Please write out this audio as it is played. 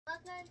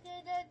Welcome to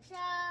the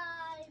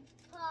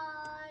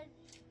tripod.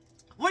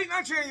 Late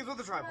night shenanigans with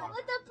the tripod.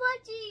 With the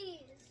plushies.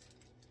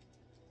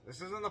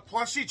 This isn't the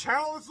plushie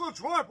channel, it's the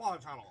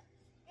tripod channel.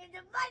 And the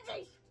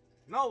plushies.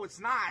 No, it's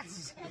not.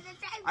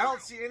 I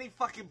don't see any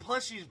fucking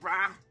plushies,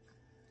 brah.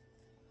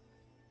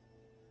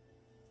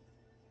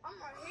 I'm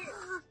right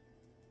here.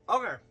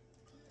 Okay.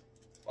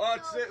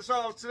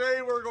 So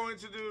today we're going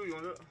to do. You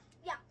want to do it?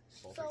 Yeah.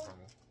 So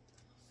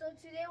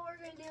today we're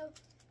going to do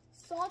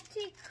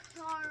salty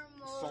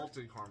caramel.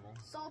 Salty caramel.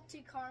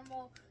 Salty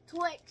caramel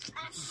Twix.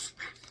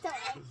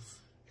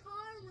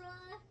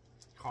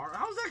 Karma.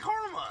 How's that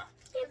karma?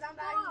 Because I'm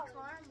about to eat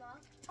karma.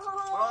 Oh.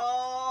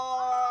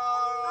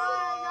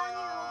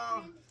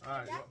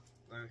 Alright,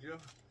 thank you.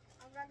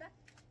 I'll grab that.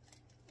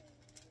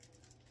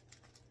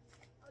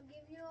 I'll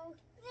give you.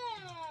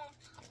 Yeah.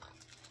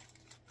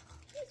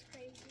 It's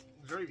crazy.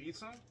 Did you already eat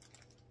some? Okay.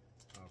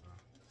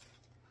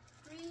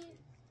 3, 2,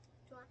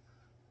 1.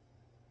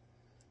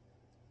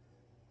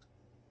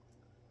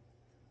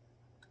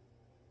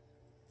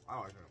 I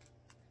like it.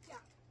 Yeah.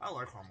 I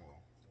like caramel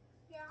though.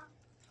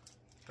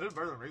 Yeah. It's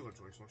better than regular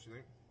Twix, don't you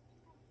think?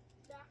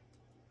 Yeah.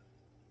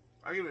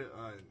 I give it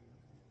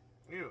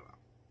 8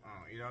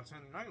 out of 10.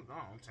 No,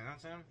 10 out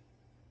of 10.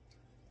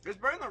 It's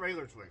better than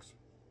regular Twix.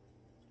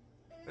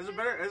 It's a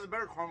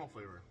better caramel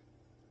flavor.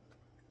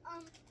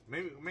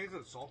 Maybe make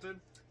it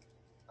salted.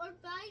 Or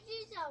buy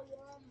these at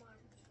Walmart.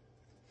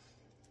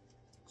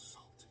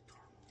 Salted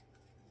caramel.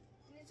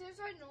 It tastes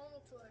like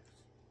normal Twix.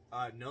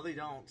 No, they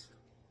don't.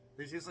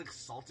 They taste like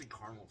salted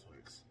caramel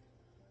Twix.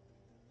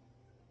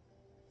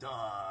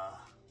 Duh.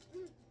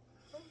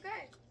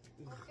 Okay.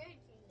 Okay,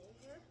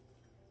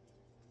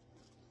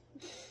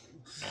 teenager.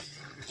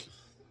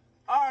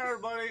 Alright,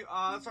 everybody.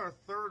 That's our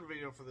third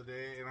video for the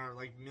day and our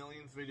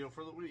millionth video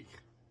for the week.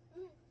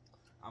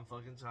 I'm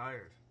fucking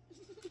tired.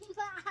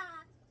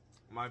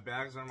 My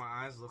bags under my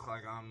eyes look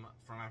like I'm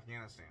from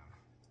Afghanistan.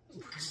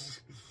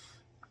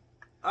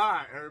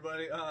 Alright,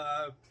 everybody. You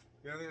have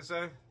anything to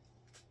say?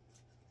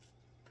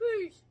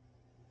 Peace.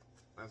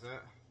 That's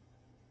it?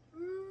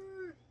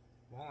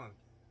 Hold on.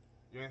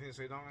 You have anything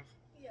to say, Dominic?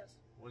 Yes.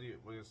 What do you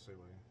say,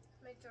 buddy?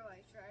 Make your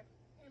life right.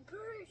 And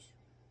peace.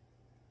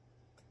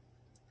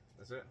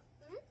 That's it?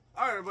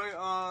 Alright, everybody.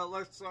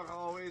 Let's like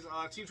always.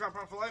 Team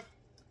Tripod for life.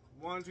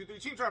 1, 2, 3.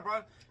 Team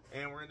Tripod.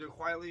 And we're going to do it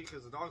quietly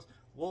because the dogs.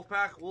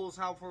 Wolfpack. Wolves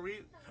howl before we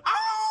eat. Oh!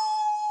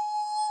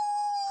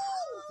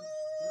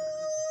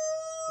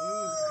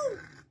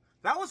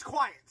 That was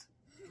quiet.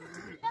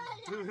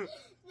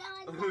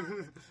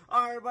 Alright,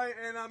 everybody.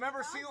 And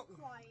remember,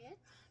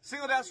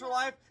 single dads for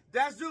life.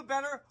 Dads do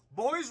better.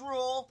 Boys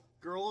rule.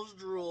 Girls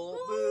drool.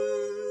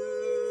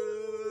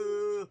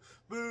 Boo.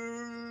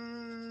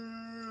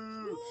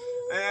 Boo.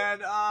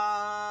 And,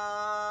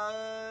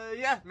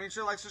 yeah, make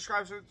sure to like,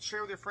 subscribe,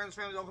 share with your friends,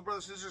 family, uncle,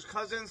 brothers, sisters,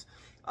 cousins,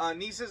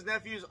 nieces,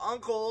 nephews,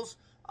 uncles,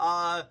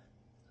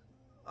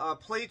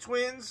 play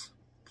twins,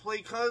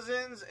 play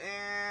cousins,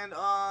 and,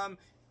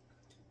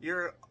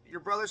 your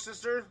brother,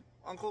 sister,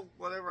 uncle,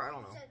 whatever, I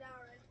don't know.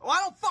 Oh,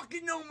 I don't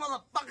fucking know,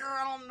 motherfucker.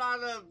 I'm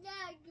not a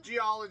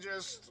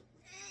geologist.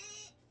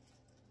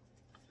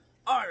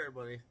 Alright,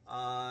 everybody.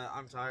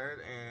 I'm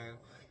tired, and...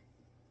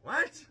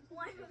 What?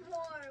 One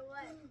more,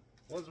 what?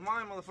 What's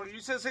mine, motherfucker? You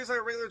said it tastes like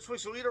a regular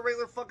Twix, so eat a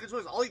regular fucking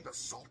Twix. I'll eat the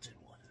salted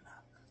one.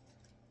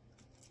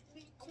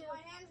 Me too. My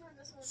hand for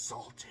this one.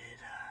 Salted.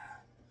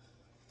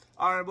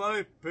 Alright,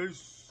 buddy.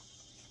 Peace.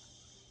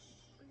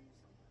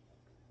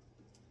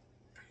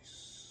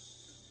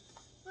 Peace.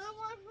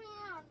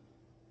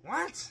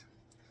 What?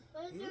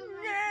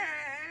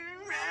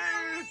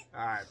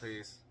 Alright,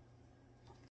 peace.